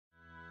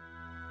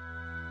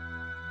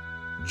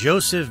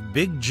Joseph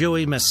Big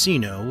Joey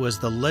Massino was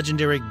the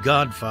legendary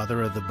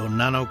godfather of the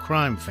Bonanno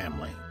crime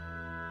family.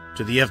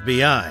 To the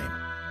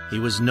FBI, he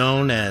was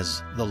known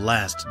as the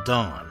Last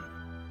Don.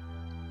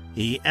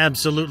 He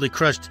absolutely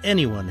crushed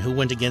anyone who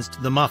went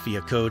against the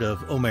Mafia code of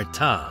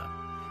omertà.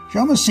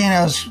 Joe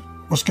Massino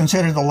was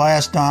considered the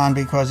last Don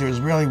because he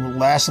was really the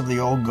last of the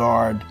old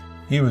guard.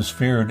 He was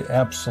feared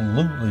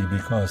absolutely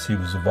because he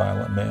was a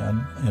violent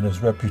man, and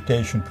his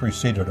reputation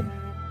preceded him.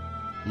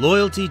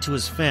 Loyalty to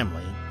his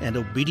family and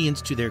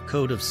obedience to their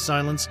code of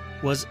silence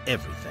was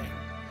everything,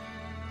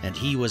 and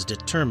he was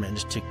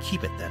determined to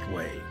keep it that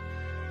way,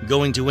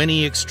 going to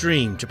any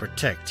extreme to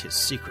protect his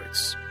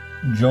secrets.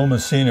 Joe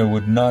Massino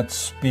would not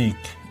speak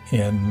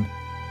in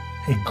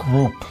a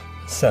group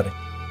setting.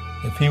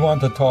 If he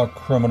wanted to talk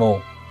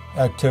criminal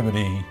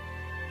activity,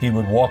 he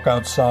would walk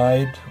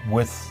outside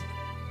with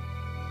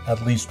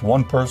at least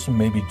one person,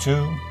 maybe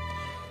two.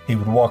 He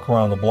would walk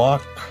around the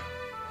block.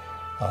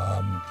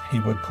 He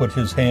would put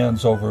his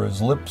hands over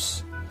his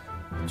lips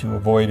to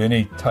avoid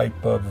any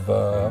type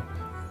of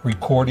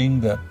recording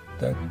that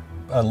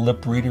a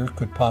lip reader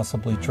could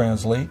possibly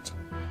translate.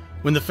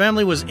 When the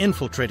family was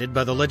infiltrated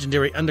by the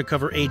legendary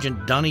undercover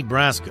agent Donnie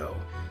Brasco,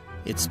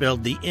 it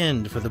spelled the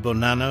end for the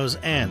Bonannos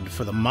and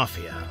for the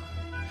Mafia.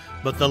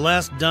 But the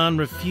Last Don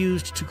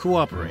refused to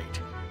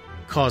cooperate,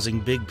 causing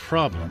big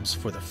problems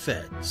for the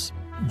feds.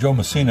 Joe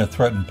Massino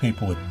threatened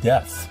people with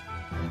death.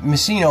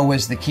 Massino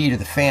was the key to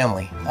the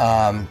family.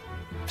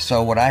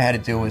 So what I had to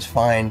do was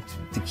find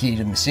the key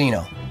to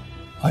Massino.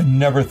 I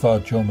never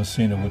thought Joe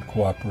Massino would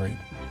cooperate.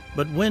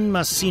 But when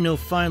Massino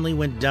finally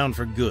went down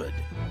for good,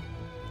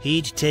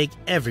 he'd take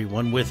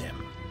everyone with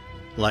him,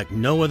 like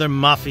no other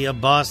Mafia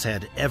boss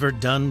had ever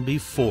done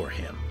before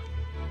him.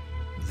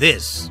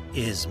 This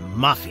is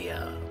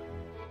Mafia.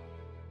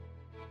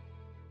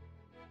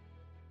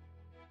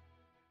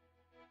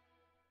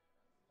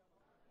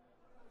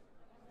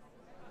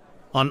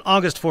 On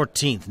August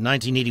 14th,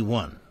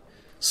 1981,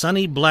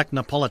 Sonny Black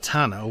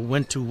Napolitano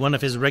went to one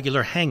of his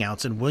regular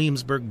hangouts in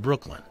Williamsburg,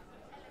 Brooklyn.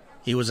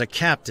 He was a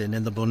captain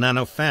in the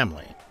Bonanno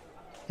family,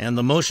 and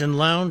the Motion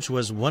Lounge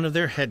was one of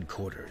their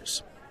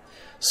headquarters.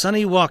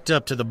 Sonny walked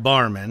up to the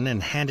barman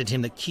and handed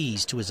him the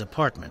keys to his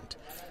apartment,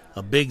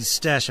 a big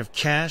stash of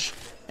cash,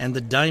 and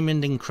the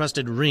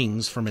diamond-encrusted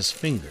rings from his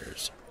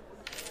fingers.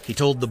 He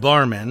told the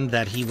barman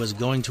that he was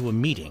going to a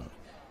meeting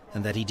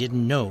and that he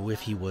didn't know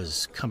if he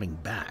was coming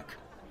back.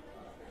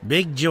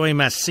 Big Joey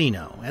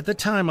Massino, at the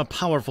time a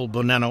powerful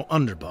Bonanno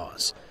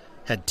underboss,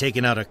 had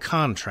taken out a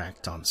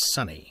contract on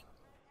Sonny.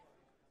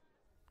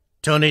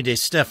 Tony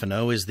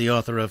DeStefano is the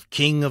author of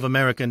King of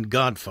American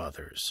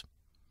Godfathers.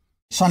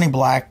 Sonny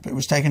Black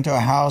was taken to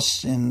a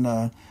house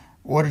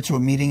ordered to a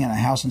meeting in a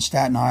house in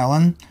Staten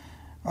Island,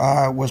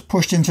 was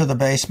pushed into the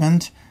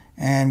basement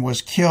and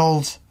was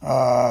killed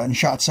and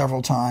shot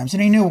several times.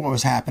 And he knew what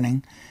was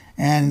happening.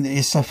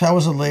 And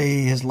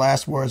supposedly his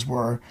last words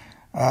were,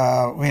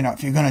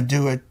 if you're going to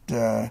do it,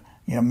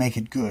 make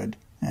it good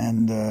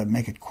and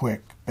make it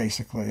quick,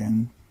 basically.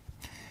 And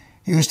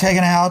he was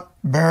taken out,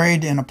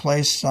 buried in a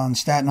place on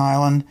Staten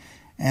Island,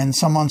 and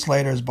some months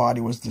later his body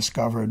was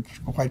discovered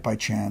quite by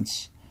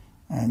chance.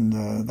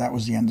 And that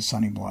was the end of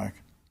Sonny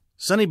Black.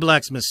 Sonny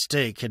Black's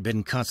mistake had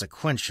been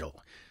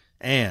consequential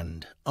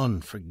and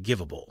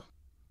unforgivable.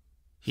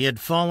 He had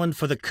fallen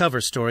for the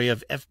cover story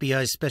of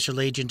FBI Special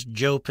Agent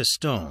Joe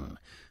Pistone,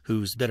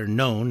 who's better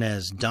known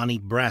as Donnie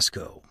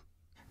Brasco.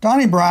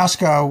 Donnie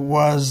Brasco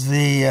was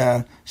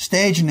the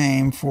stage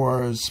name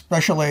for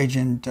Special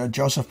Agent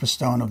Joseph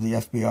Pistone of the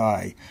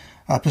FBI.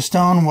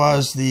 Pistone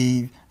was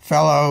the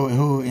fellow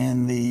who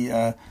in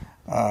the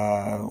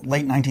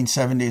late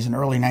 1970s and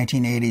early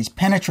 1980s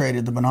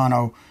penetrated the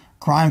Bonanno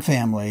crime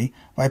family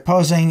by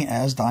posing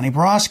as Donnie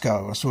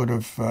Brasco, a sort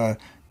of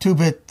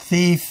two-bit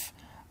thief,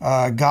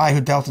 guy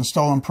who dealt in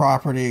stolen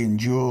property and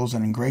jewels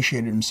and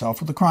ingratiated himself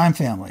with the crime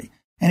family.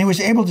 And he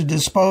was able to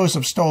dispose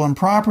of stolen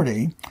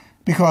property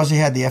because he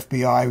had the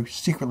FBI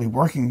secretly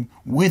working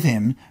with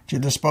him to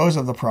dispose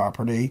of the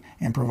property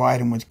and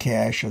provide him with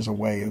cash as a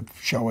way of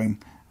showing,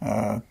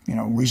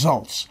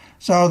 results.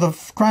 So the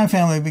crime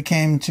family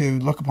became to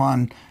look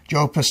upon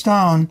Joe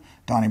Pistone,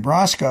 Donnie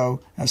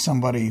Brasco, as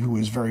somebody who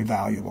was very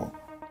valuable.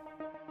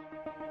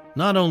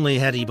 Not only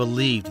had he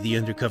believed the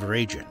undercover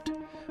agent,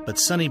 but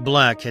Sonny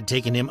Black had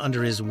taken him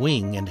under his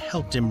wing and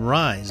helped him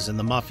rise in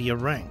the Mafia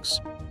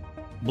ranks.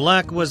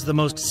 Black was the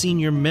most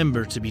senior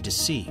member to be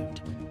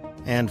deceived,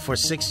 and for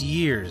 6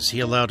 years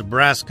he allowed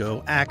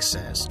Brasco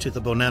access to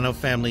the Bonanno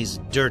family's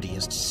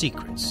dirtiest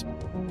secrets.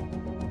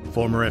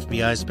 Former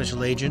FBI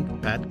Special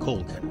Agent Pat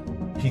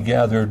Colgan. He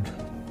gathered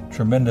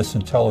tremendous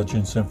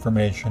intelligence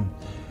information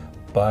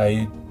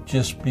by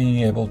just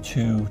being able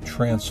to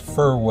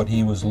transfer what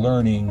he was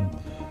learning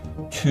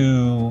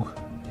to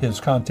his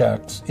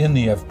contacts in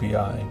the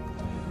FBI,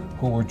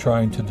 who were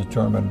trying to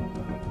determine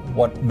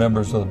what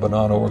members of the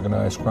Bonanno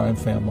organized crime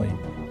family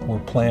were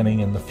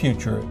planning in the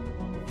future.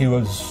 He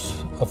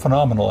was a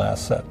phenomenal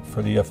asset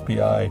for the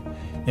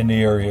FBI in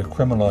the area of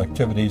criminal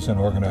activities and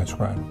organized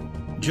crime.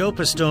 Joe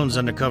Pistone's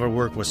undercover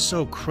work was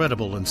so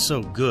credible and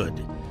so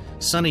good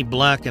Sonny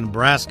Black and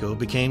Brasco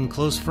became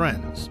close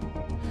friends.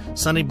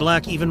 Sonny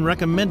Black even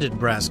recommended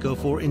Brasco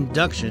for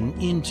induction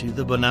into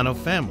the Bonanno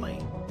family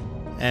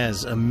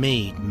as a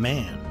made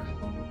man.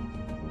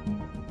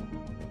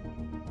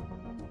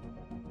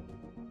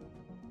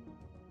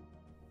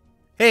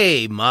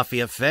 Hey,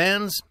 Mafia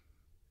fans!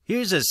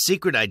 Here's a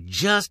secret I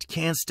just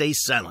can't stay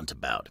silent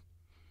about.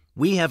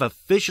 We have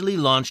officially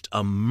launched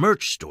a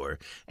merch store,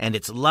 and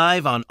it's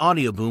live on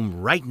Audioboom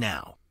right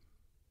now.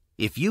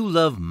 If you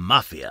love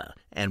Mafia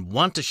and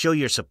want to show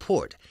your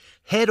support,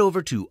 head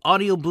over to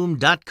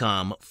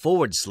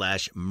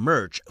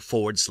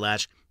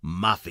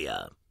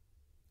audioboom.com/merch/Mafia.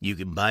 You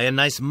can buy a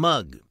nice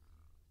mug,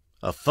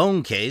 a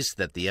phone case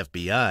that the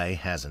FBI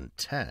hasn't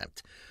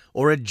tapped,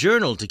 or a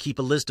journal to keep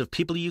a list of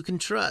people you can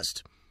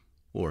trust,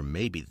 or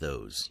maybe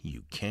those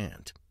you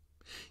can't.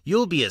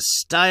 You'll be as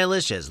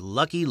stylish as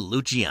Lucky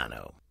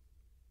Luciano.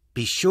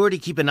 Be sure to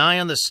keep an eye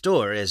on the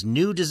store as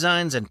new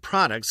designs and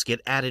products get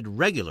added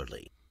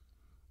regularly.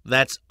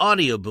 That's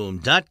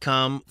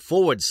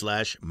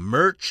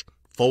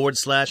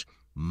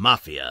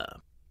audioboom.com/merch/Mafia.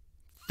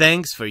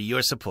 Thanks for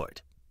your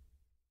support.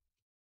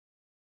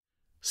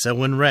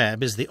 Selwyn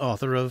Rabb is the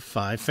author of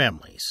 5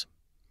 Families.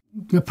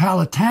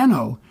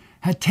 Napolitano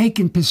had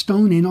taken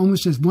Pistone in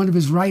almost as one of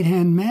his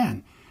right-hand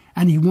men,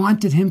 and he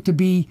wanted him to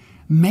be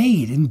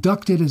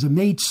inducted as a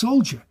made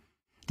soldier.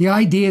 The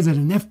idea that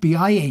an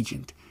FBI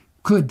agent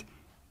could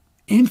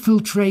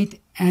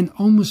infiltrate and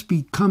almost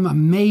become a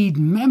made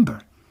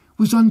member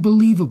was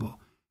unbelievable.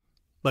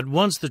 But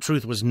once the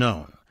truth was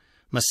known,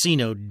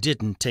 Massino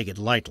didn't take it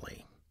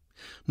lightly.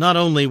 Not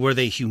only were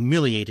they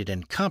humiliated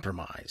and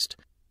compromised,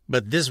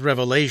 but this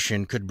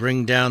revelation could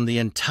bring down the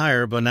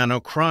entire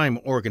Bonanno crime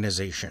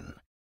organization.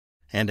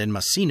 And in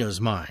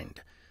Massino's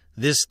mind,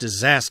 this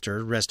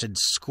disaster rested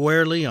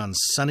squarely on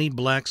Sonny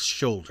Black's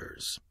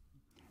shoulders.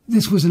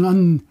 This was an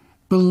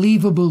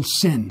unbelievable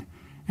sin,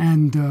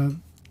 and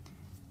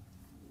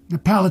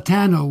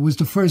Napolitano was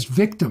the first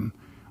victim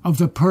of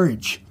the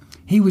purge.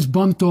 He was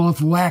bumped off,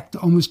 whacked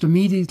almost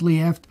immediately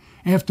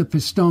after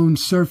Pistone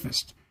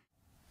surfaced.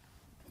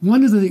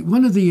 One of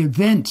the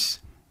events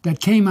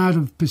that came out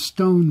of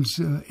Pistone's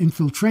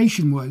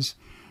infiltration was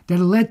that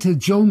it led to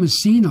Joe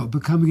Massino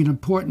becoming an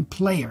important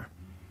player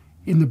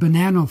in the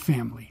Bonanno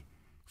family.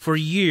 For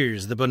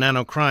years, the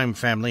Bonanno crime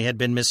family had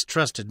been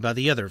mistrusted by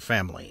the other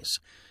families.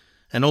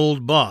 An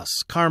old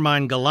boss,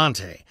 Carmine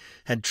Galante,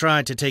 had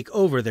tried to take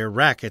over their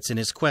rackets in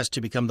his quest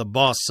to become the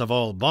boss of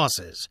all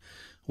bosses,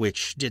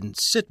 which didn't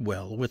sit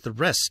well with the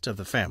rest of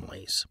the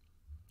families.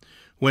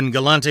 When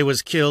Galante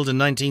was killed in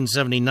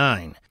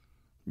 1979,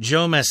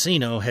 Joe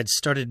Massino had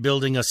started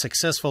building a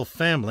successful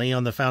family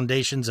on the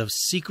foundations of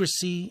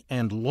secrecy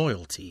and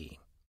loyalty.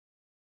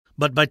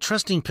 But by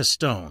trusting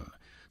Pistone,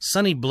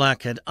 Sonny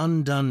Black had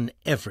undone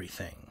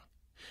everything,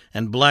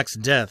 and Black's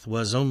death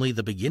was only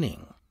the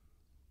beginning.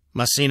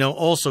 Massino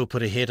also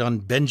put a hit on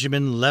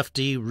Benjamin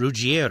Lefty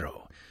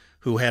Ruggiero,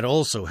 who had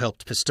also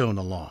helped Pistone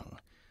along.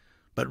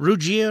 But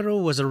Ruggiero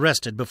was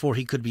arrested before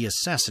he could be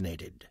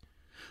assassinated.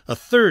 A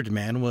third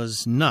man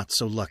was not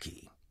so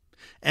lucky.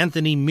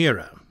 Anthony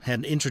Mira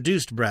had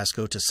introduced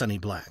Brasco to Sonny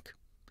Black.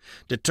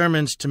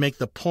 Determined to make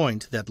the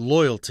point that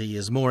loyalty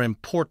is more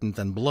important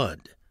than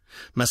blood,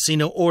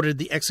 Massino ordered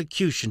the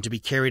execution to be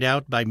carried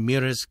out by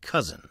Mira's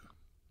cousin.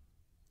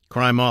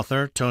 Crime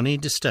author Tony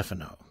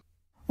DiStefano.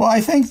 Well,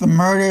 I think the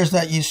murders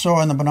that you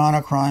saw in the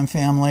Bonanno crime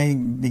family,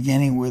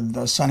 beginning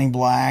with Sonny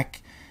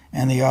Black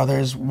and the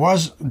others,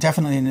 was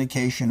definitely an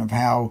indication of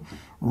how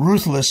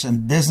ruthless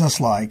and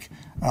businesslike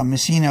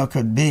Massino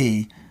could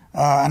be.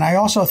 And I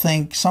also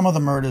think some of the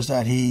murders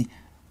that he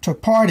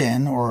took part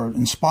in or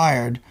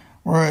inspired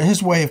were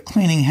his way of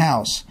cleaning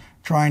house,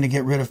 trying to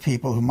get rid of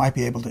people who might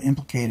be able to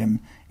implicate him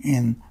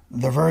in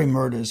the very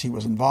murders he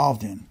was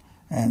involved in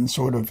and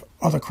sort of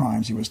other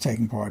crimes he was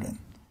taking part in.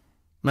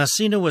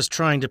 Massino was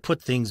trying to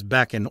put things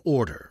back in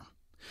order,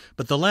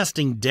 but the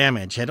lasting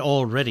damage had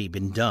already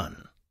been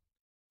done.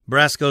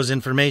 Brasco's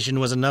information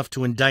was enough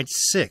to indict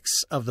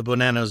 6 of the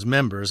Bonanno's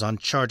members on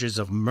charges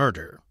of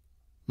murder.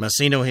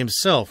 Massino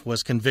himself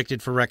was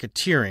convicted for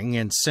racketeering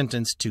and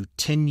sentenced to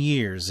 10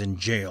 years in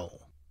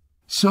jail.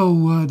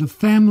 So the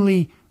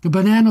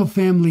Bonanno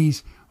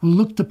families were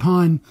looked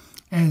upon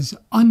as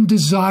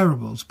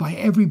undesirables by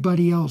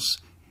everybody else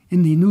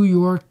in the New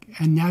York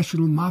and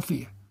national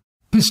mafia.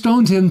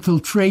 Pistone's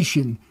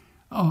infiltration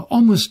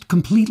almost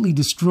completely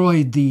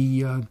destroyed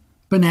the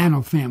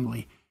Bonanno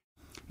family.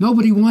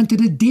 Nobody wanted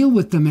to deal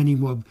with them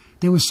anymore.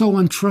 They were so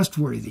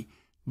untrustworthy.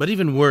 But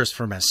even worse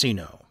for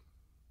Massino.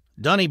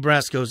 Donnie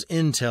Brasco's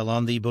intel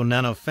on the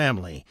Bonanno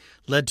family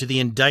led to the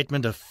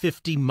indictment of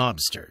 50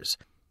 mobsters,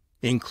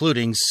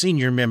 including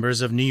senior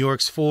members of New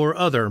York's 4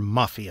 other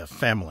mafia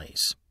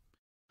families.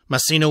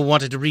 Massino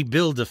wanted to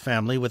rebuild the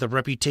family with a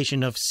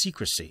reputation of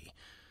secrecy,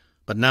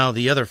 but now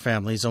the other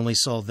families only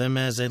saw them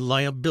as a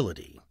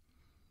liability.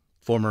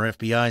 Former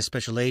FBI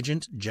Special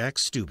Agent Jack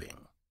Stubing.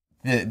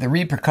 The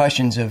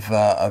repercussions of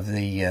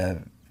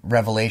the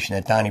revelation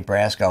that Donnie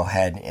Brasco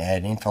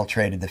had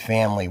infiltrated the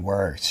family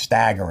were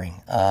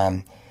staggering.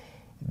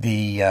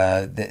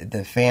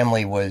 The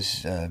family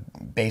was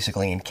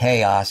basically in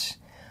chaos.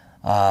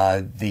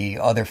 The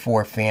other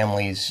four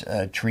families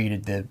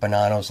treated the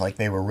Bonannos like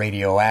they were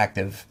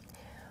radioactive,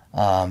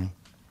 and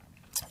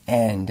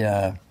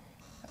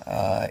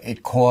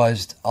it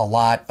caused a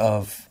lot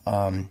of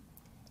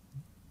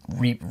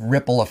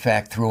ripple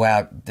effect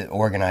throughout the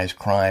organized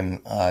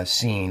crime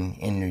scene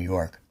in New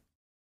York.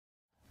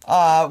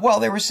 Well,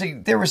 there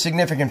were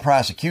significant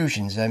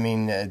prosecutions. I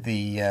mean,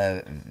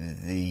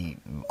 the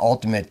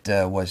ultimate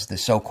was the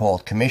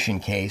so-called commission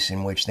case,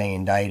 in which they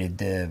indicted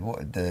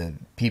the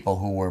people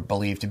who were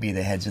believed to be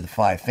the heads of the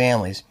five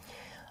families,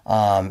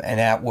 and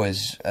that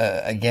was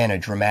again a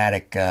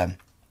dramatic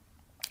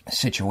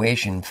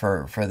situation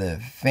for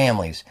the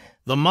families.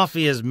 The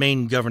Mafia's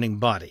main governing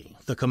body,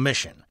 the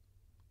Commission,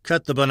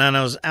 cut the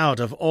Bonannos out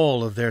of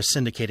all of their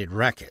syndicated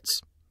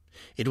rackets.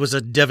 It was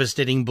a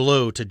devastating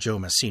blow to Joe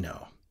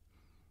Massino.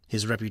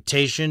 His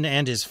reputation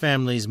and his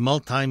family's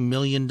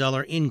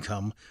multi-million-dollar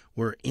income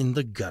were in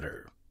the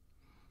gutter.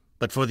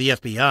 But for the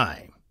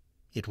FBI,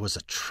 it was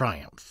a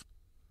triumph.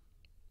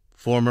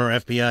 Former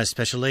FBI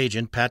Special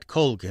Agent Pat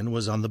Colgan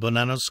was on the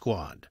Bonanno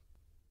squad.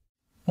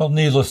 Well,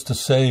 needless to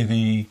say,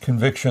 the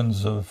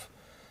convictions of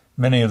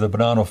many of the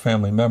Bonanno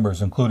family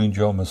members, including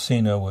Joe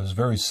Massino, was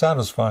very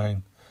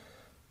satisfying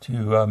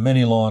to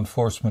many law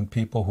enforcement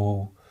people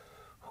who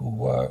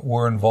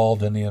were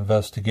involved in the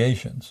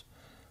investigations.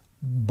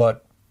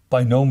 But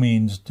by no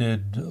means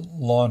did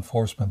law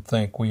enforcement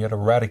think we had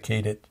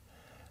eradicated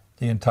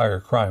the entire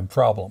crime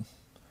problem.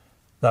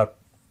 That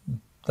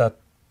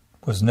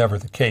was never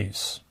the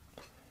case.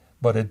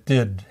 But it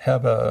did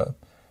have a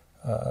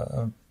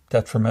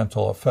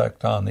detrimental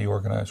effect on the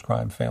organized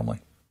crime family.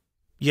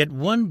 Yet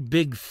one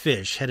big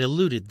fish had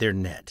eluded their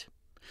net.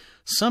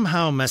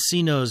 Somehow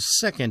Massino's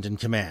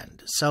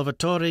second-in-command,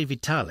 Salvatore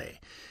Vitale,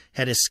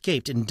 had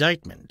escaped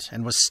indictment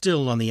and was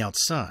still on the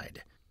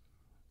outside.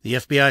 The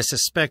FBI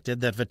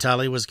suspected that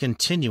Vitale was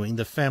continuing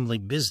the family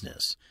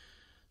business,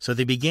 so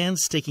they began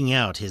staking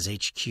out his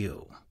HQ.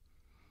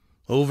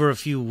 Over a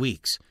few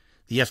weeks,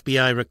 the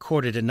FBI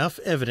recorded enough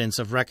evidence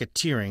of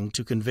racketeering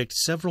to convict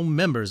several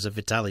members of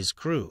Vitale's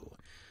crew,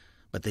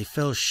 but they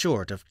fell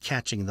short of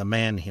catching the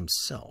man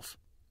himself.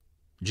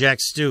 Jack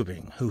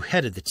Stubing, who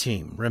headed the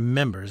team,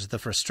 remembers the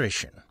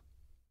frustration.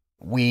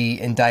 We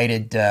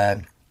indicted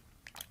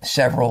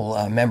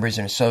several members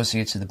and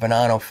associates of the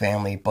Bonanno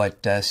family,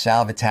 but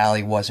Sal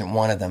Vitale wasn't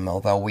one of them,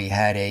 although we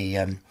had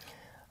a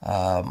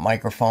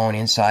microphone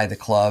inside the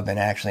club and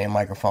actually a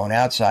microphone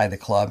outside the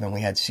club, and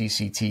we had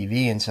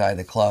CCTV inside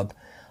the club.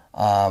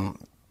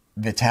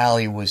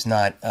 Vitale was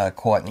not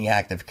caught in the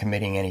act of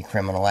committing any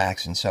criminal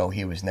acts, and so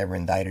he was never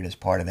indicted as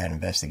part of that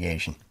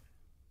investigation.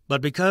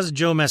 But because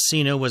Joe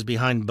Massino was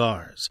behind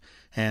bars,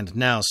 and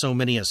now so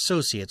many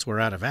associates were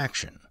out of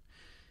action,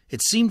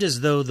 it seemed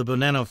as though the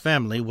Bonanno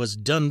family was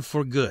done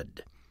for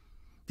good.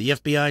 The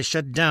FBI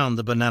shut down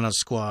the Bonanno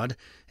squad,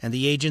 and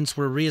the agents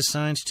were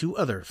reassigned to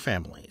other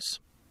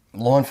families.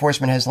 Law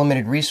enforcement has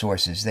limited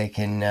resources. They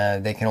can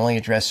only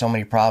address so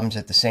many problems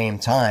at the same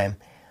time,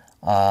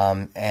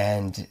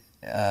 and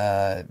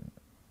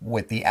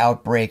with the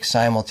outbreak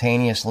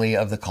simultaneously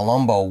of the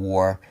Colombo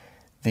War,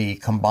 the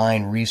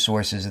combined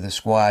resources of the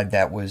squad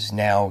that was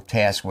now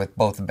tasked with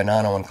both the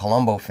Bonanno and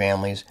Colombo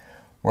families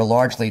were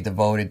largely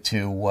devoted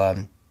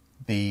to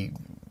be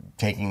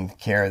taking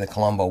care of the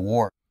Colombo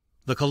War.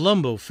 The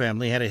Colombo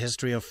family had a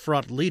history of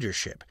fraught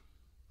leadership,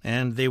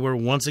 and they were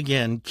once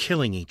again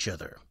killing each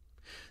other.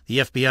 The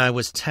FBI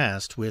was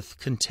tasked with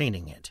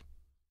containing it.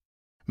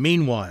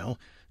 Meanwhile,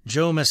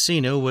 Joe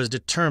Massino was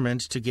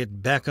determined to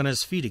get back on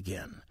his feet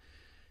again.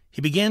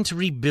 He began to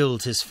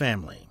rebuild his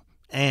family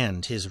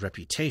and his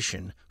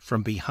reputation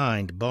from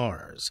behind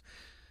bars,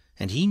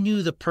 and he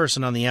knew the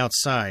person on the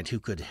outside who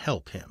could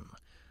help him,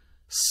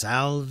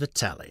 Sal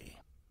Vitale.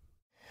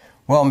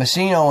 Well,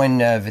 Massino and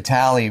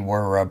Vitale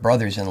were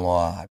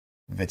brothers-in-law.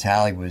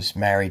 Vitale was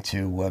married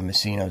to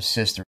Massino's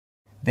sister.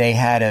 They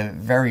had a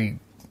very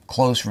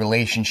close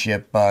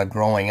relationship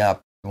growing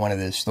up. One of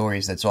the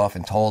stories that's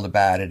often told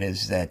about it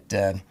is that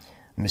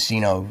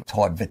Massino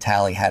taught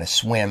Vitale how to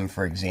swim,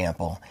 for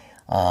example,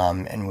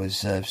 and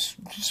was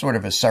sort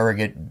of a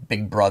surrogate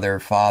big brother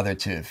father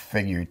to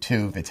figure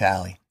to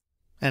Vitale.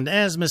 And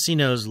as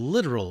Massino's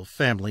literal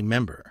family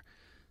member,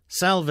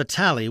 Sal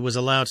Vitale was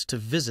allowed to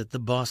visit the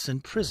Boston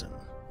prison.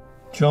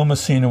 Joe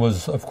Massino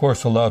was, of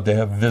course, allowed to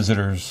have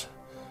visitors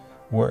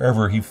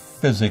wherever he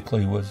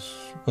physically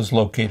was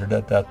located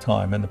at that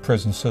time in the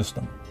prison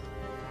system.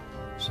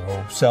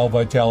 So Sal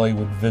Vitale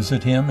would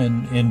visit him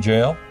in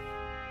jail.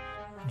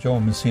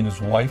 Joe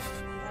Massino's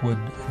wife would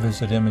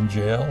visit him in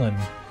jail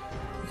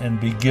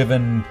and be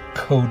given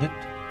coded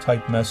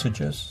type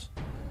messages.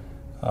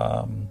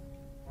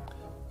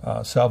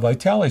 Sal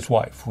Vitale's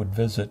wife would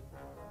visit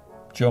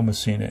Joe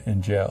Massino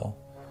in jail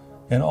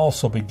and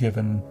also be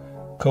given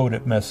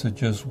coded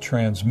messages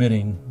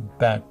transmitting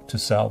back to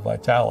Sal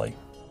Vitale.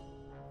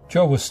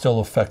 Joe was still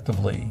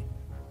effectively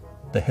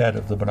the head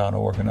of the Bonanno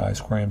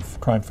organized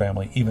crime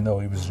family, even though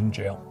he was in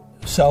jail.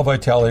 Sal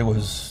Vitale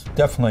was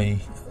definitely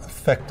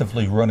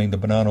effectively running the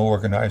Bonanno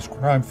organized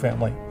crime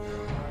family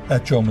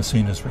at Joe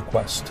Massino's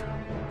request.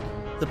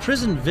 The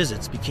prison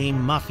visits became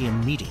Mafia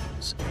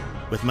meetings.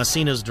 With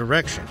Massino's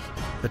direction,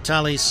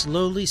 Vitali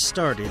slowly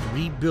started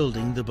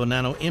rebuilding the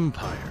Bonanno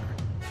empire.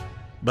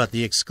 But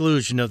the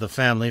exclusion of the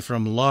family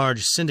from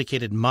large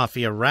syndicated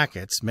Mafia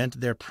rackets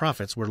meant their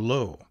profits were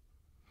low.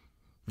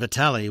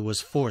 Vitali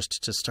was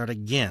forced to start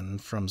again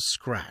from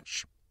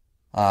scratch.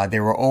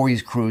 There were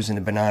always crews in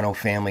the Bonanno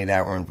family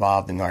that were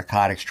involved in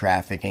narcotics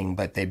trafficking,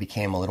 but they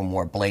became a little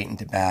more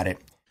blatant about it.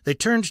 They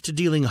turned to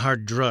dealing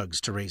hard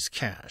drugs to raise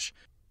cash.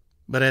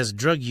 But as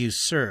drug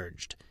use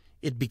surged,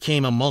 it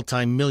became a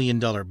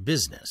multi-million-dollar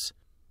business.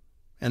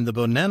 And the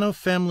Bonanno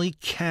family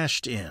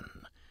cashed in.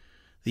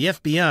 The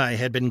FBI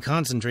had been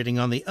concentrating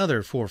on the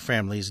other four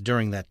families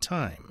during that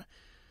time.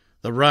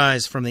 The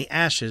rise from the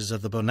ashes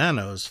of the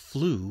Bonannos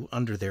flew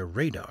under their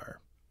radar.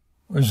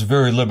 There was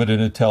very limited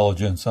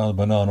intelligence on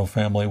the Bonanno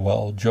family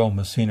while Joe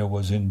Massino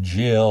was in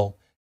jail.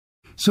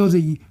 So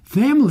the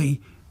family,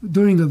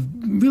 during a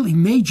really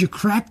major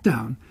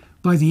crackdown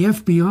by the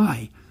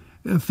FBI,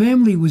 the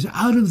family was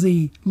out of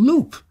the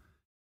loop.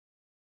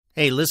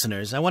 Hey,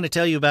 listeners, I want to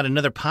tell you about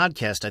another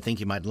podcast I think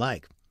you might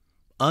like.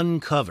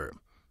 Uncover,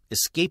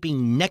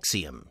 Escaping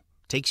NXIVM,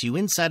 takes you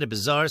inside a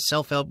bizarre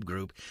self-help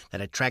group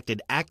that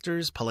attracted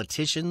actors,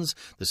 politicians,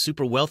 the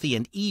super wealthy,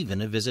 and even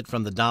a visit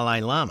from the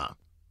Dalai Lama.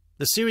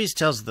 The series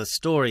tells the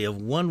story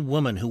of one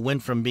woman who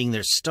went from being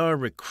their star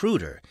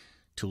recruiter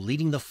to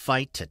leading the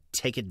fight to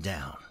take it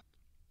down.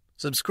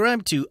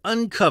 Subscribe to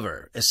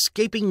Uncover,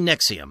 Escaping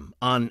NXIVM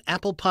on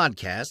Apple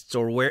Podcasts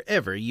or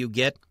wherever you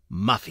get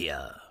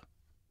Mafia.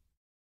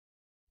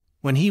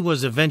 When he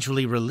was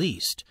eventually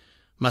released,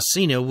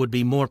 Massino would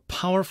be more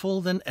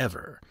powerful than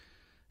ever.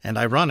 And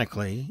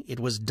ironically, it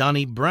was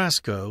Donnie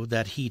Brasco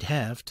that he'd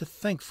have to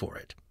thank for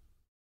it.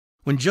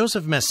 When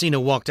Joseph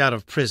Massino walked out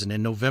of prison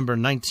in November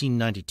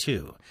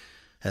 1992,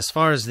 as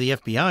far as the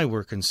FBI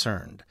were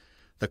concerned,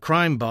 the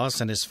crime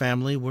boss and his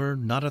family were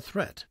not a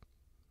threat.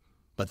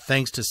 But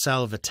thanks to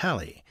Sal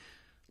Vitali,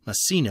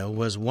 Massino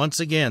was once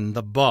again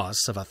the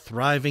boss of a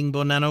thriving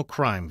Bonanno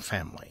crime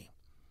family.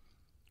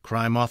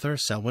 Crime author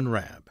Selwyn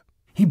Rabb.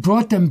 He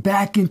brought them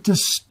back into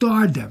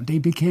stardom. They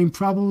became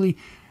probably,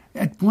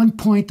 at one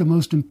point, the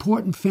most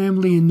important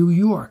family in New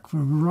York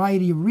for a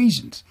variety of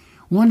reasons,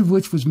 one of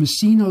which was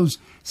Massino's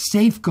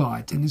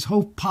safeguards and his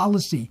whole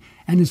policy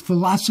and his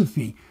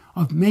philosophy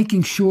of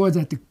making sure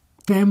that the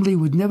family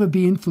would never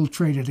be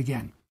infiltrated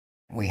again.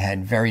 We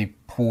had very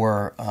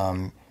poor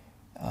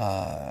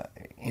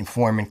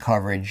informant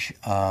coverage.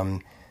 The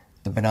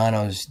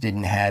Bonannos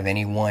didn't have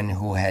anyone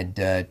who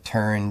had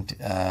turned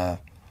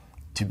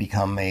to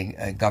become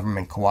a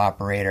government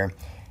cooperator,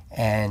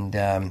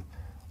 and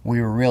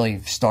we were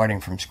really starting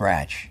from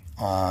scratch.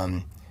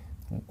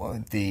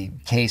 The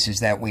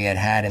cases that we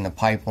had in the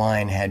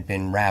pipeline had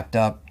been wrapped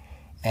up,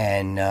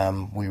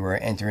 and we were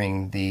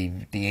entering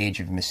the age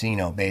of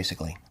Massino,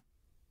 basically.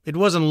 It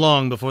wasn't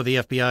long before the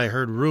FBI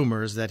heard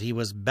rumors that he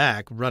was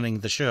back running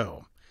the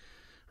show.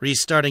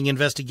 Restarting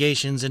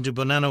investigations into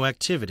Bonanno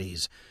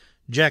activities,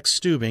 Jack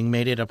Stubing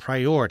made it a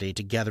priority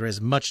to gather as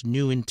much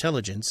new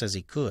intelligence as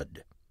he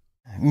could.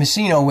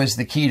 Massino was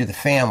the key to the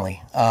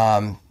family,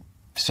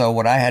 so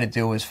what I had to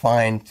do was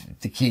find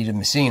the key to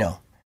Massino.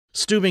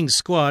 Stubing's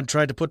squad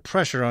tried to put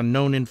pressure on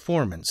known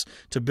informants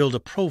to build a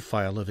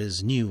profile of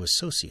his new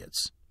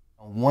associates.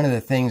 One of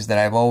the things that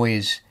I've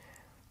always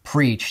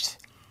preached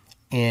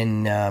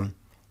in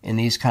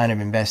these kind of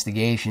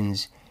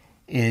investigations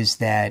is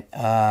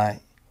that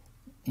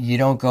you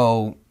don't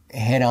go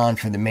head on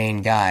for the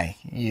main guy.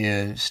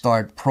 You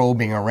start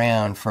probing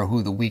around for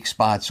who the weak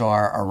spots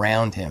are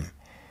around him,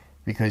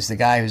 because the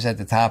guy who's at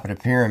the top of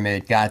the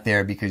pyramid got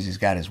there because he's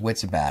got his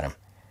wits about him.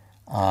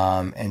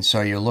 And so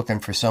you're looking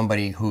for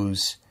somebody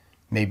who's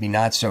maybe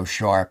not so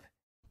sharp.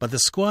 But the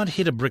squad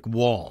hit a brick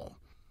wall.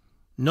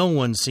 No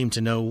one seemed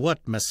to know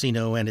what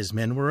Massino and his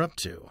men were up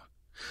to,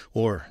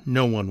 or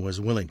no one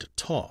was willing to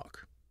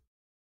talk.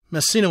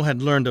 Massino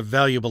had learned a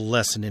valuable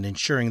lesson in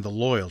ensuring the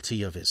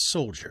loyalty of his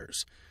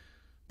soldiers.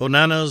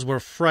 Bonannos were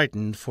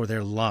frightened for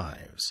their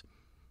lives.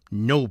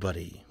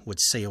 Nobody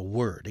would say a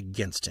word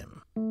against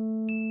him.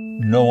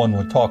 No one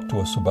would talk to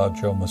us about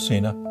Joe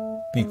Massino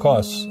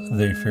because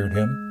they feared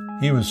him.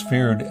 He was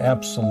feared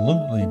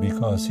absolutely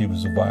because he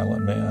was a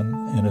violent man,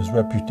 and his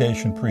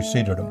reputation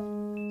preceded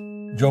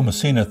him. Joe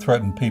Massino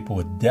threatened people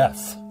with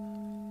death.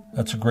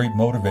 That's a great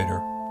motivator.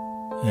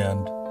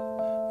 And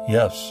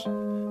yes,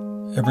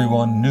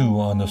 everyone knew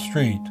on the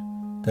street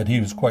that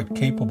he was quite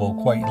capable,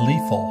 quite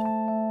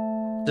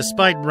lethal.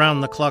 Despite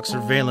round-the-clock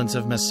surveillance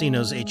of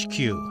Massino's HQ,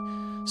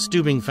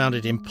 Stubing found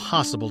it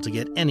impossible to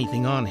get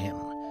anything on him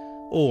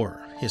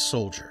or his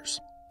soldiers.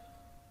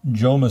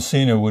 Joe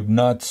Massino would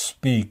not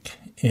speak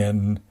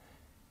in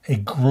a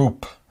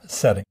group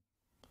setting.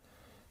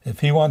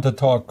 If he wanted to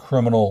talk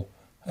criminal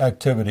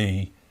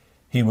activity,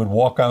 he would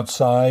walk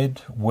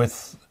outside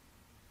with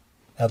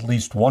at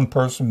least one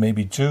person,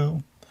 maybe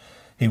two.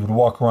 He would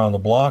walk around the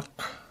block.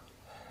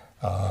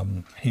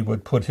 He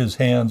would put his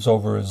hands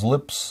over his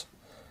lips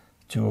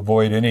to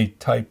avoid any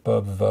type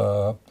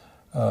of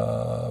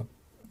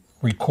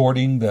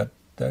recording that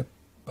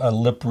a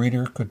lip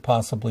reader could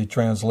possibly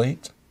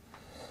translate.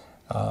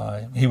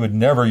 He would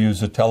never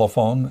use a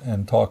telephone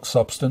and talk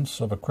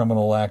substance of a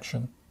criminal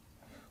action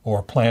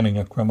or planning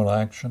a criminal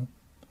action.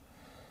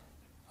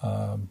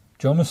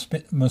 Joe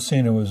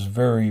Massino was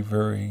very,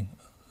 very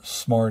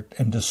smart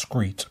and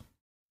discreet.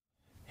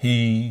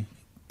 He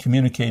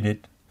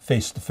communicated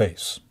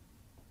face-to-face.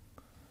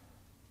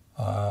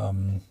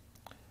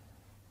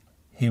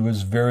 He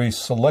was very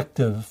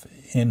selective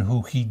in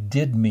who he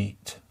did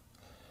meet.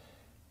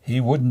 He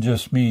wouldn't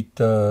just meet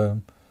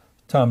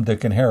Tom,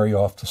 Dick, and Harry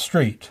off the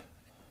street.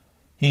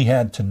 He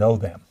had to know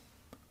them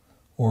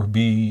or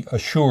be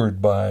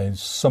assured by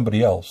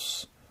somebody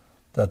else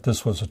that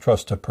this was a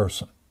trusted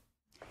person.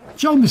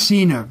 Joe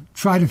Massino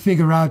tried to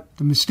figure out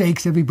the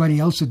mistakes everybody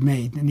else had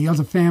made in the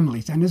other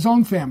families and his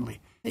own family.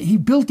 He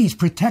built these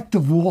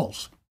protective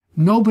walls.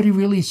 Nobody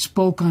really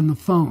spoke on the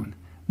phone.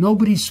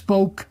 Nobody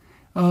spoke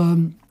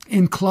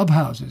in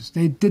clubhouses.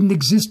 They didn't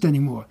exist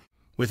anymore.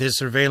 With his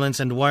surveillance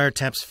and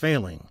wiretaps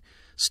failing,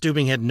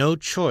 Stubing had no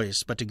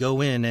choice but to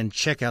go in and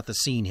check out the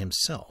scene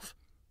himself.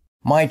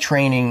 My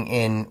training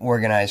in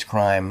organized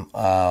crime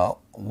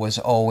was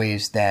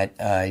always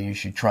that you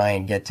should try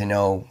and get to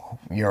know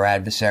your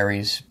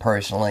adversaries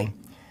personally.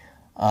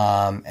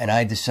 And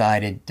I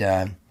decided,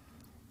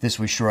 this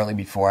was shortly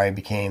before I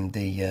became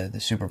the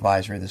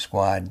supervisor of the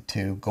squad,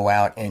 to go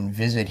out and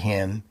visit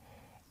him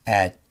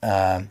at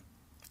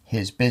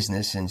his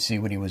business and see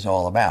what he was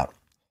all about.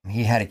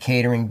 He had a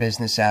catering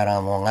business out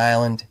on Long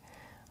Island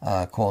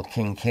called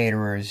King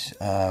Caterers,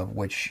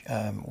 which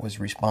was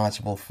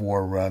responsible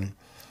for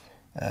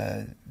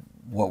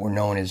what were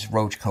known as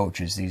roach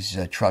coaches, these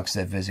trucks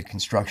that visit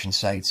construction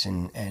sites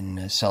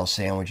and sell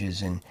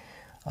sandwiches and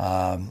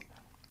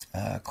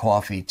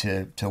coffee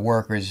to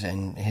workers.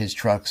 And his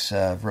trucks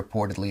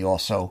reportedly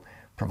also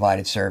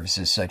provided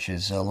services such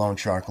as loan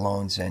shark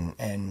loans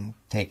and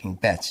taking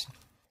bets.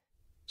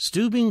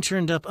 Stubing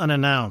turned up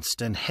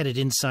unannounced and headed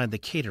inside the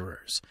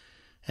caterers,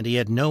 and he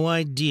had no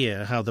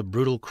idea how the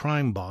brutal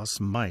crime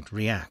boss might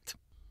react.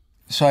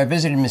 So I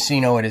visited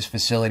Massino at his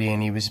facility,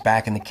 and he was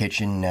back in the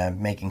kitchen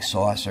making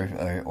sauce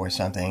or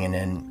something. And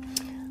then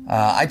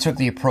I took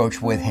the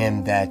approach with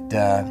him that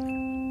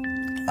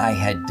I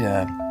had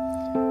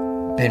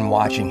been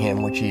watching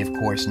him, which he, of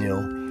course,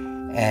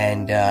 knew.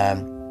 And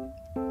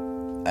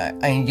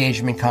I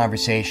engaged him in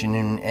conversation,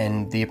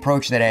 and the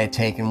approach that I had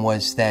taken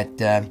was that,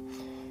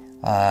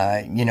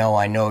 you know,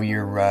 I know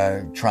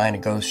you're trying to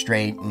go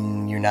straight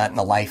and you're not in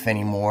the life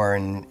anymore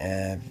and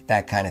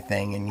that kind of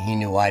thing. And he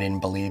knew I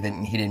didn't believe it,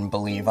 and he didn't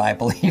believe I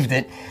believed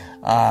it.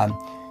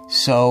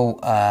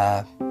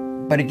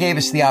 But it gave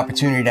us the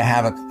opportunity to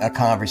have a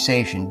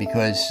conversation,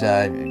 because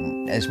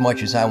as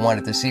much as I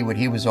wanted to see what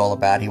he was all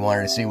about, he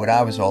wanted to see what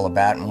I was all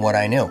about and what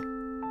I knew.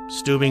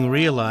 Stubing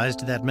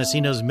realized that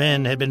Massino's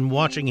men had been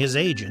watching his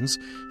agents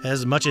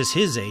as much as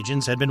his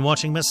agents had been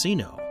watching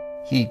Massino.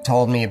 He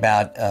told me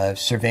about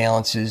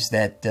surveillances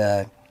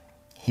that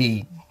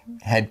he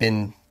had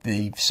been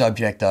the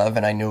subject of,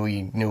 and I knew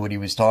he knew what he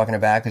was talking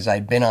about because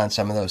I'd been on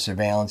some of those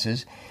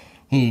surveillances.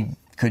 He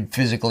could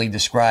physically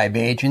describe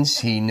agents.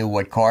 He knew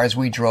what cars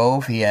we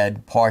drove. He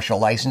had partial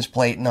license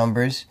plate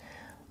numbers.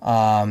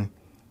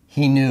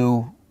 He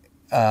knew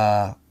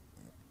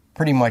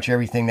pretty much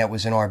everything that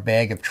was in our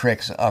bag of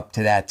tricks up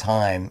to that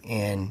time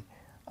in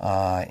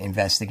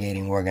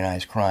investigating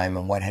organized crime,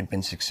 and what had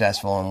been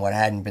successful and what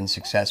hadn't been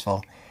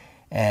successful.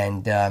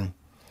 And it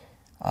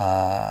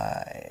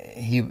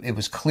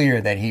was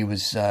clear that he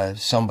was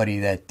somebody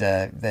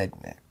that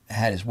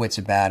had his wits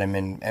about him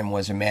and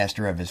was a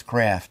master of his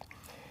craft.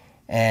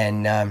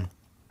 And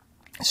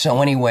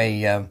so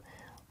anyway,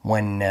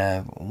 when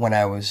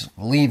I was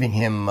leaving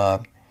him,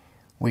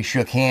 we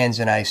shook hands,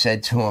 and I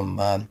said to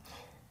him,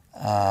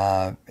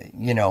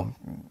 you know,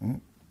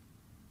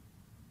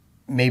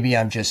 maybe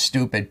I'm just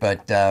stupid,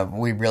 but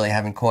we really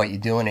haven't caught you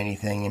doing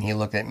anything. And he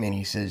looked at me and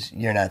he says,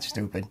 "You're not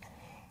stupid."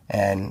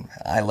 And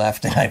I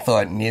left, and I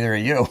thought, neither are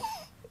you.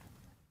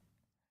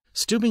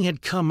 Stubing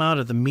had come out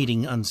of the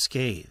meeting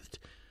unscathed,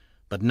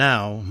 but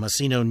now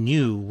Massino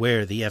knew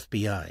where the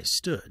FBI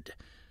stood,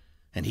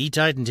 and he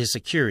tightened his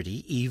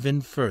security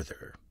even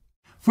further.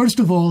 First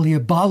of all, he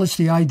abolished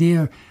the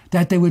idea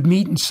that they would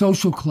meet in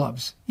social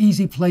clubs,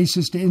 easy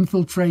places to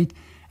infiltrate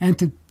and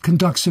to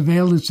conduct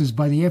surveillances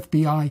by the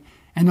FBI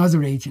and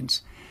other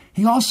agents.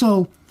 He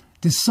also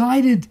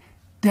decided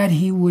that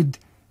he would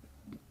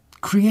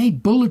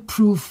create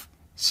bulletproof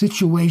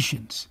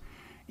situations.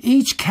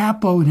 Each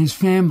capo in his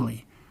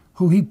family,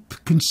 who he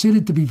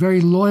considered to be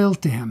very loyal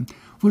to him,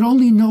 would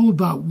only know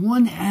about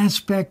one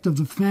aspect of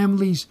the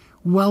family's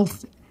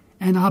wealth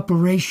and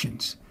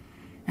operations.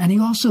 And he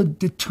also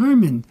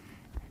determined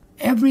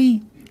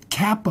every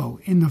capo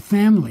in the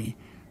family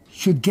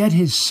should get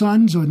his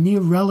sons or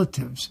near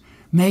relatives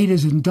made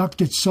as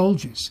inducted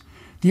soldiers.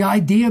 The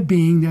idea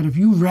being that if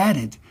you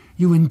ratted,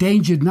 you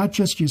endangered not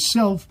just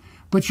yourself,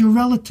 but your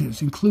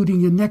relatives, including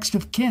your next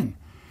of kin.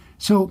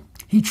 So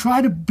he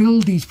tried to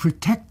build these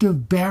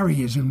protective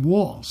barriers and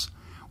walls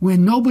where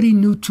nobody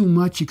knew too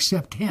much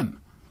except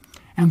him.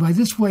 And by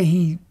this way,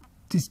 he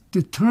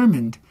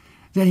determined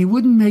that he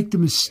wouldn't make the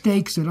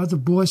mistakes that other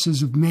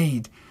bosses have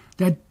made,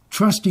 that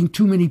trusting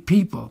too many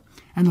people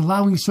and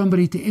allowing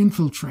somebody to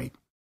infiltrate.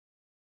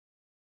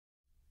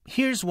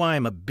 Here's why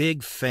I'm a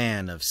big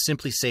fan of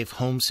SimpliSafe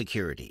Home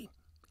Security.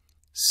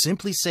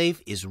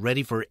 SimpliSafe is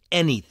ready for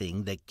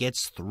anything that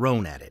gets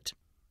thrown at it.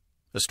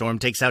 A storm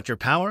takes out your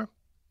power?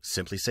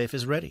 SimpliSafe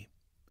is ready.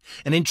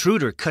 An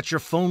intruder cuts your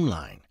phone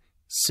line?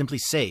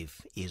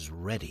 SimpliSafe is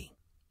ready.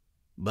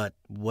 But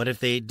what if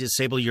they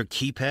disable your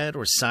keypad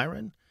or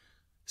siren?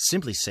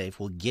 SimpliSafe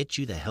will get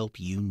you the help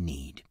you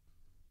need.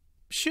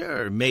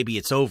 Sure, maybe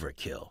it's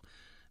overkill.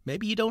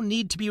 Maybe you don't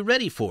need to be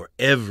ready for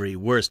every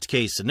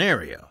worst-case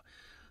scenario.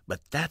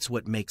 But that's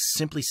what makes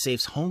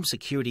SimpliSafe's home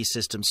security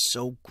system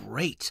so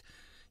great.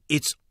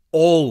 It's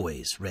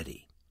always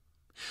ready.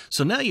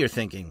 So now you're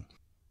thinking,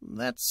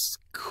 that's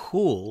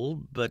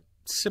cool, but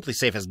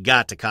SimpliSafe has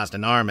got to cost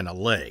an arm and a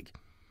leg.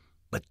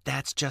 But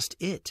that's just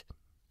it.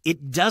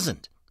 It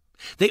doesn't.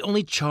 They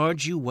only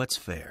charge you what's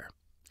fair.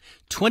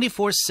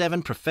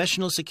 24/7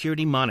 professional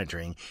security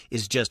monitoring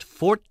is just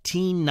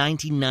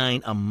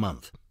 $14.99 a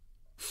month.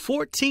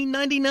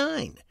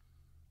 $14.99!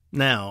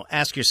 Now,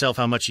 ask yourself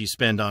how much you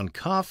spend on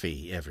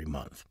coffee every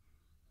month.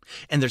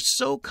 And they're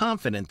so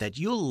confident that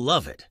you'll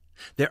love it.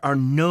 There are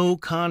no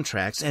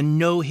contracts and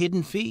no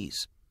hidden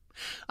fees.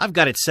 I've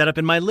got it set up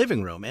in my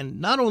living room, and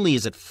not only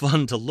is it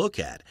fun to look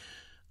at,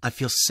 I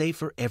feel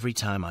safer every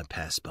time I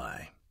pass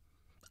by.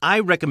 I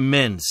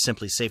recommend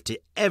SimpliSafe to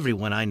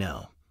everyone I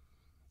know.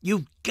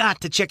 You've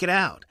got to check it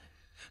out.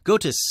 Go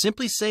to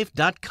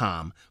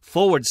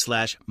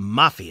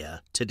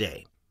simplisafe.com/mafia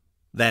today.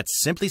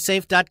 That's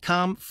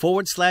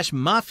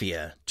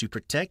simplisafe.com/mafia to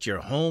protect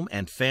your home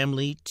and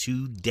family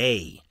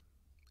today.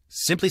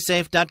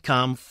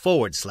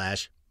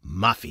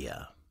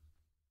 simplisafe.com/mafia.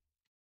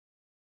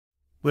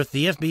 With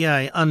the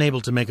FBI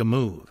unable to make a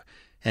move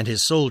and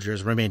his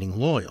soldiers remaining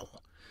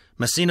loyal,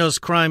 Massino's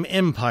crime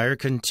empire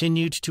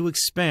continued to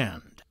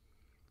expand.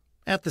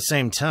 At the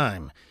same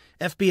time,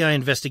 FBI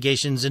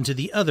investigations into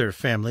the other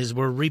families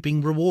were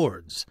reaping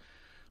rewards.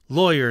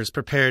 Lawyers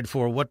prepared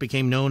for what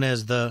became known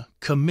as the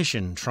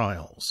commission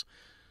trials.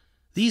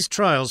 These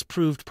trials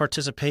proved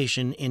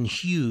participation in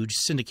huge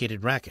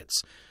syndicated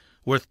rackets,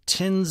 worth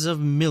tens of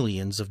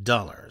millions of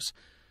dollars.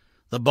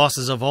 The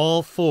bosses of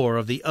all four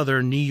of the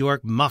other New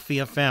York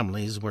Mafia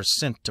families were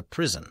sent to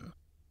prison.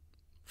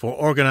 For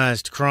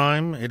organized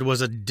crime, it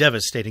was a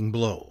devastating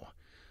blow.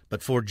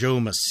 But for Joe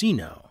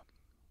Massino,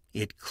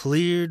 it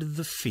cleared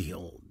the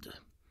field.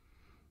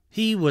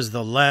 He was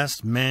the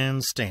last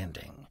man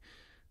standing,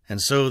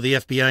 and so the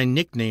FBI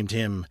nicknamed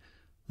him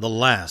the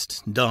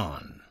Last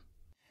Don.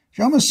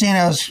 Joe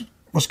Massino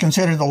was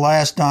considered the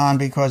last Don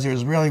because he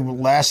was really the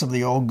last of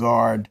the old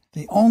guard,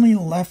 the only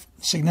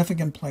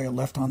significant player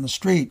left on the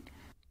street.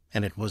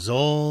 And it was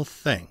all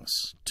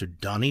thanks to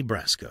Donnie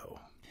Brasco.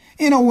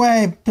 In a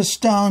way,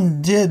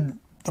 Pistone did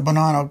the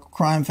Bonanno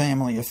crime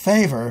family a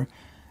favor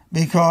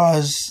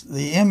because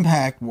the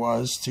impact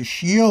was to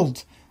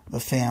shield the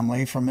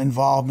family from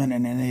involvement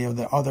in any of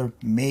the other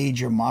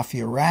major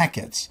mafia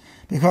rackets,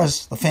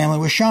 because the family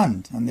was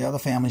shunned and the other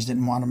families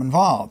didn't want them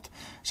involved.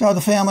 So the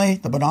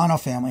Bonanno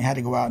family, had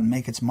to go out and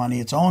make its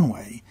money its own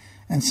way.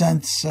 And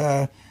since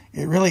it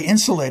really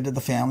insulated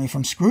the family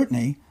from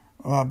scrutiny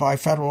by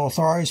federal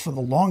authorities for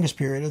the longest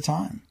period of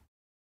time.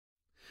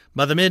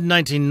 By the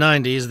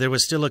mid-1990s, there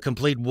was still a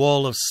complete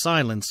wall of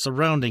silence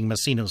surrounding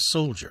Massino's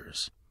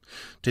soldiers.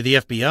 To the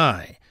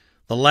FBI,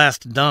 the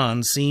Last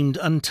Don seemed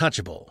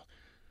untouchable.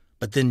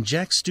 But then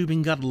Jack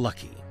Stubing got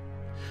lucky.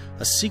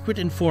 A secret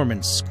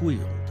informant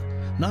squealed,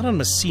 not on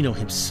Massino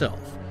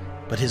himself,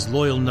 but his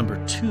loyal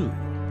number 2,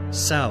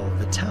 Sal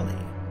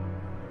Vitale.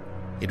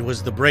 It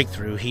was the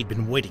breakthrough he'd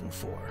been waiting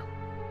for.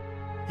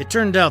 It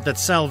turned out that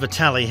Sal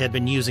Vitale had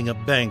been using a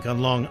bank on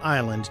Long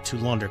Island to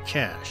launder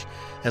cash,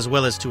 as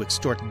well as to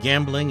extort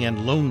gambling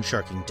and loan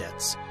sharking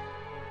debts.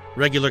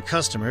 Regular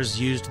customers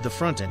used the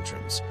front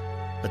entrance,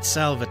 but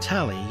Sal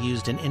Vitale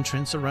used an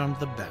entrance around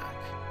the back.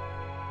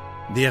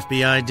 The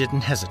FBI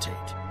didn't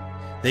hesitate.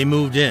 They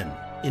moved in,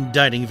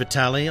 indicting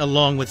Vitale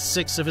along with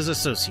 6 of his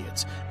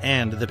associates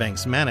and the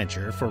bank's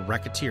manager for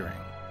racketeering.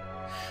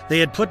 They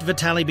had put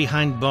Vitale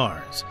behind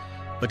bars,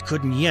 but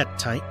couldn't yet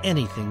tie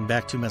anything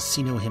back to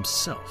Massino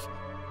himself.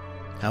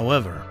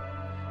 However,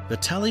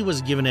 Vitale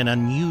was given an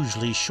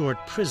unusually short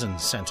prison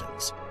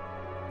sentence,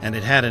 and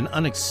it had an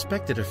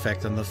unexpected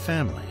effect on the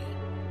family,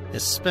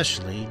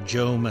 especially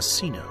Joe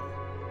Massino.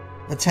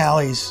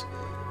 Vitale's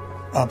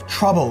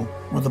trouble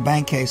with the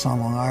bank case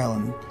on Long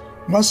Island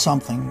was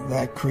something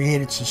that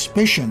created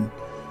suspicion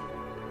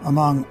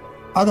among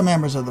other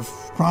members of the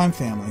crime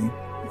family,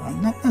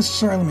 not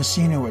necessarily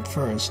Massino at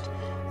first,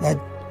 that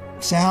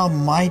Sal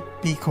might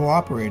be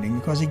cooperating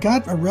because he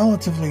got a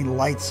relatively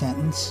light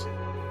sentence.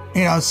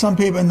 You know, some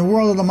people in the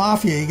world of the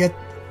mafia, you get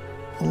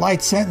a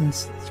light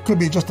sentence. It could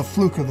be just a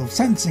fluke of the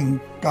sentencing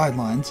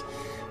guidelines,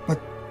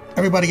 but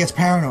everybody gets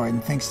paranoid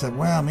and thinks that,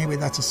 well, maybe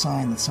that's a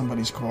sign that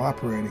somebody's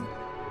cooperating.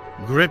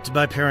 Gripped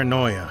by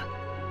paranoia,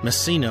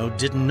 Massino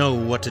didn't know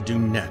what to do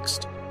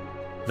next.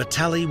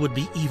 Vitali would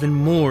be even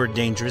more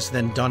dangerous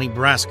than Donnie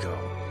Brasco.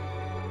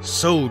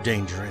 So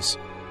dangerous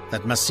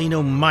that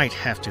Massino might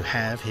have to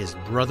have his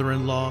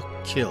brother-in-law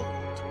killed.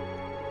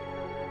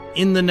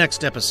 In the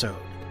next episode,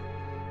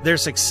 their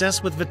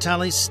success with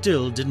Vitali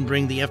still didn't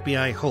bring the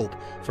FBI hope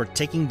for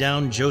taking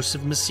down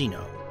Joseph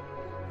Massino,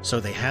 so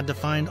they had to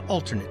find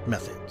alternate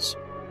methods.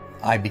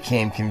 I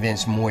became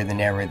convinced more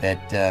than ever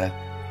that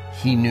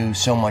he knew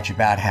so much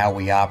about how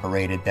we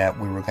operated that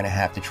we were going to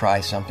have to try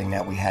something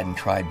that we hadn't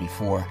tried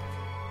before.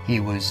 He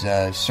was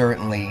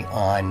certainly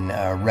on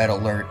red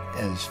alert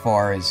as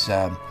far as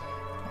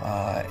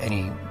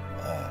any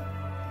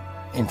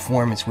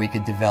informants we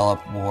could develop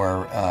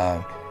or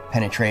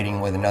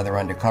penetrating with another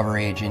undercover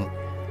agent.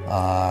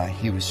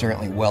 He was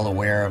certainly well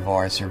aware of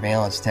our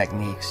surveillance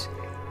techniques,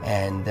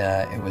 and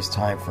it was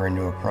time for a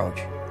new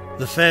approach.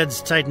 The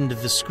feds tightened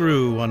the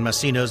screw on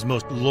Massino's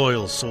most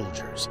loyal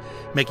soldiers,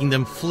 making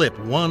them flip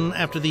one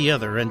after the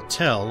other and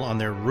tell on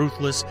their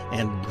ruthless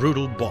and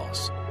brutal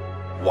boss.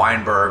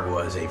 Weinberg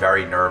was a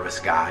very nervous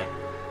guy.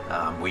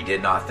 We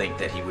did not think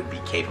that he would be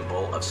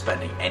capable of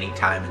spending any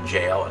time in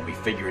jail, and we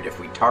figured if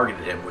we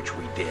targeted him, which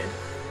we did,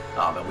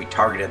 and we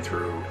targeted him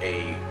through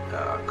a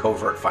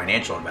covert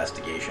financial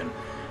investigation,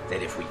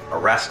 that if we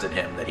arrested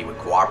him, that he would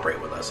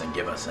cooperate with us and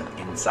give us an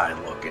inside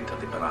look into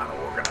the Bonanno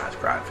organized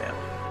crime family.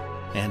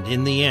 And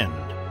in the end,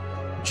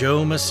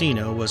 Joe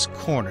Massino was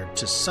cornered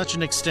to such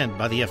an extent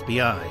by the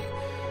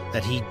FBI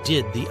that he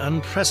did the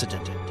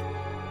unprecedented,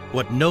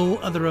 what no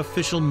other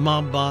official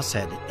mob boss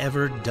had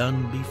ever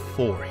done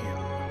before him.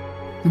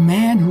 The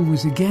man who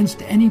was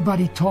against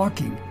anybody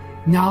talking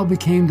now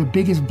became the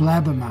biggest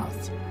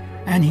blabbermouth,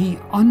 and he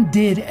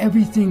undid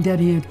everything that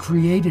he had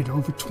created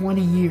over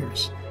 20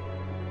 years.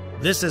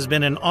 This has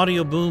been an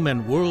Audio Boom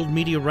and World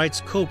Media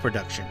Rights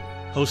co-production,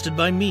 hosted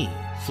by me,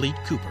 Fleet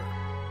Cooper.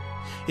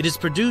 It is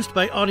produced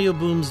by Audio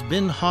Boom's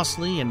Ben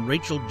Hosley and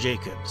Rachel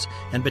Jacobs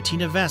and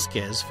Bettina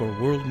Vasquez for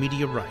World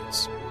Media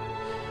Rights.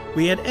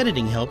 We had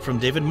editing help from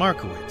David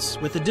Markowitz,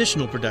 with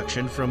additional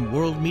production from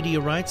World Media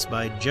Rights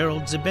by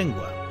Gerald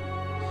Zibengwa.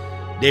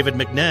 David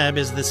McNabb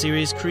is the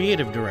series'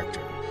 creative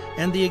director,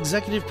 and the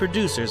executive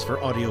producers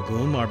for Audio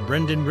Boom are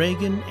Brendan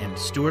Reagan and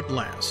Stuart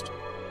Last.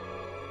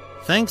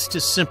 Thanks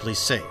to Simply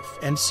Safe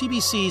and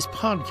CBC's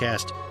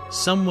podcast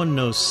Someone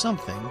Knows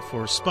Something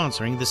for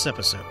sponsoring this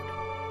episode.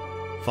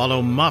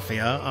 Follow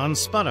Mafia on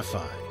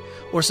Spotify,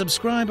 or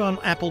subscribe on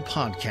Apple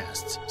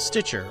Podcasts,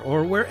 Stitcher,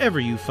 or wherever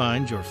you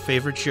find your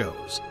favorite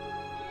shows.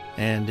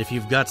 And if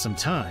you've got some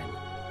time,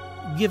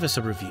 give us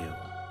a review.